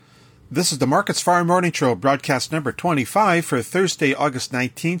This is the Markets Farm Morning Show, broadcast number 25 for Thursday, August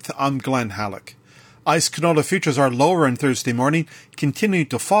 19th. I'm Glenn Halleck. ICE canola futures are lower on Thursday morning, continuing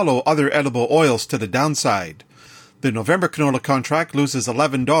to follow other edible oils to the downside. The November canola contract loses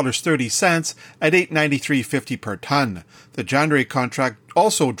 $11.30 at $8.9350 per ton. The January contract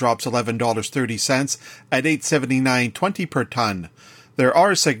also drops $11.30 at $8.7920 per ton. There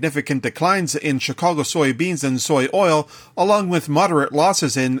are significant declines in Chicago soybeans and soy oil, along with moderate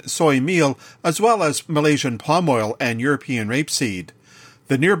losses in soy meal, as well as Malaysian palm oil and European rapeseed.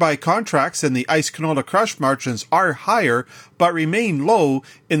 The nearby contracts in the ICE canola crush margins are higher, but remain low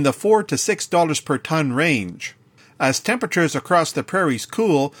in the $4 to $6 per ton range. As temperatures across the prairies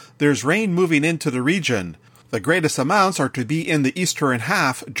cool, there's rain moving into the region. The greatest amounts are to be in the eastern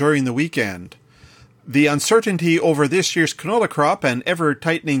half during the weekend. The uncertainty over this year's canola crop and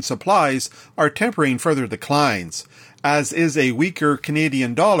ever-tightening supplies are tempering further declines. As is a weaker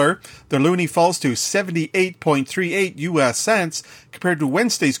Canadian dollar, the loonie falls to 78.38 US cents compared to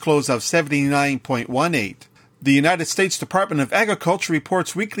Wednesday's close of 79.18. The United States Department of Agriculture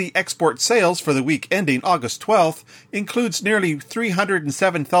reports weekly export sales for the week ending August 12th includes nearly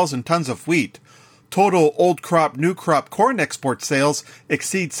 307,000 tons of wheat. Total old crop, new crop corn export sales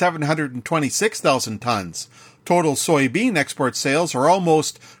exceed 726,000 tons. Total soybean export sales are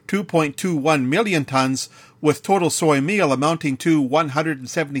almost 2.21 million tons, with total soy meal amounting to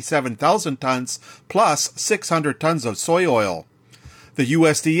 177,000 tons, plus 600 tons of soy oil. The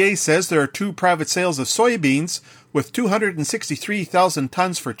USDA says there are two private sales of soybeans, with 263,000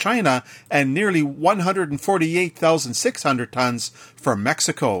 tons for China and nearly 148,600 tons from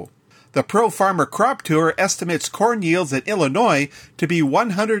Mexico. The Pro Farmer Crop Tour estimates corn yields in Illinois to be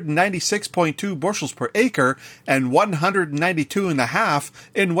 196.2 bushels per acre and 192.5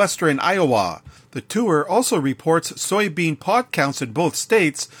 in western Iowa. The tour also reports soybean pod counts in both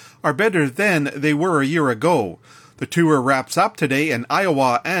states are better than they were a year ago. The tour wraps up today in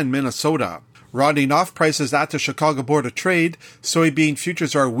Iowa and Minnesota. Rounding off prices at the Chicago Board of Trade, soybean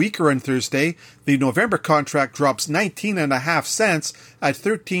futures are weaker on Thursday. The November contract drops 19.5 cents at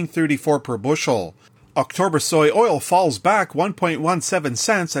 $13.34 per bushel. October soy oil falls back 1.17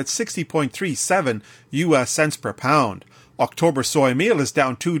 cents at 60.37 US cents per pound. October soy meal is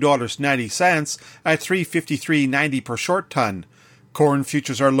down $2.90 at $3.5390 per short ton. Corn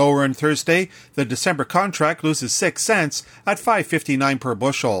futures are lower on Thursday. The December contract loses 6 cents at $5.59 per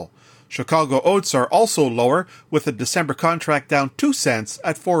bushel. Chicago oats are also lower, with the December contract down 2 cents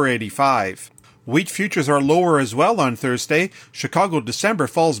at $4.85. Wheat futures are lower as well on Thursday. Chicago December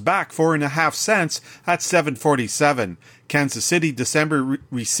falls back 4.5 cents at $7.47. Kansas City December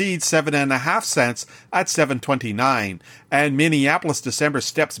recedes 7.5 cents at $7.29. And Minneapolis December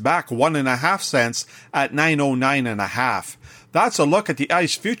steps back 1.5 cents at $9.09.5. That's a look at the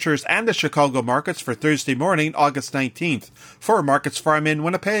ICE futures and the Chicago markets for Thursday morning, August 19th. For Markets Farm in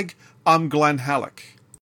Winnipeg, I'm Glenn Halleck.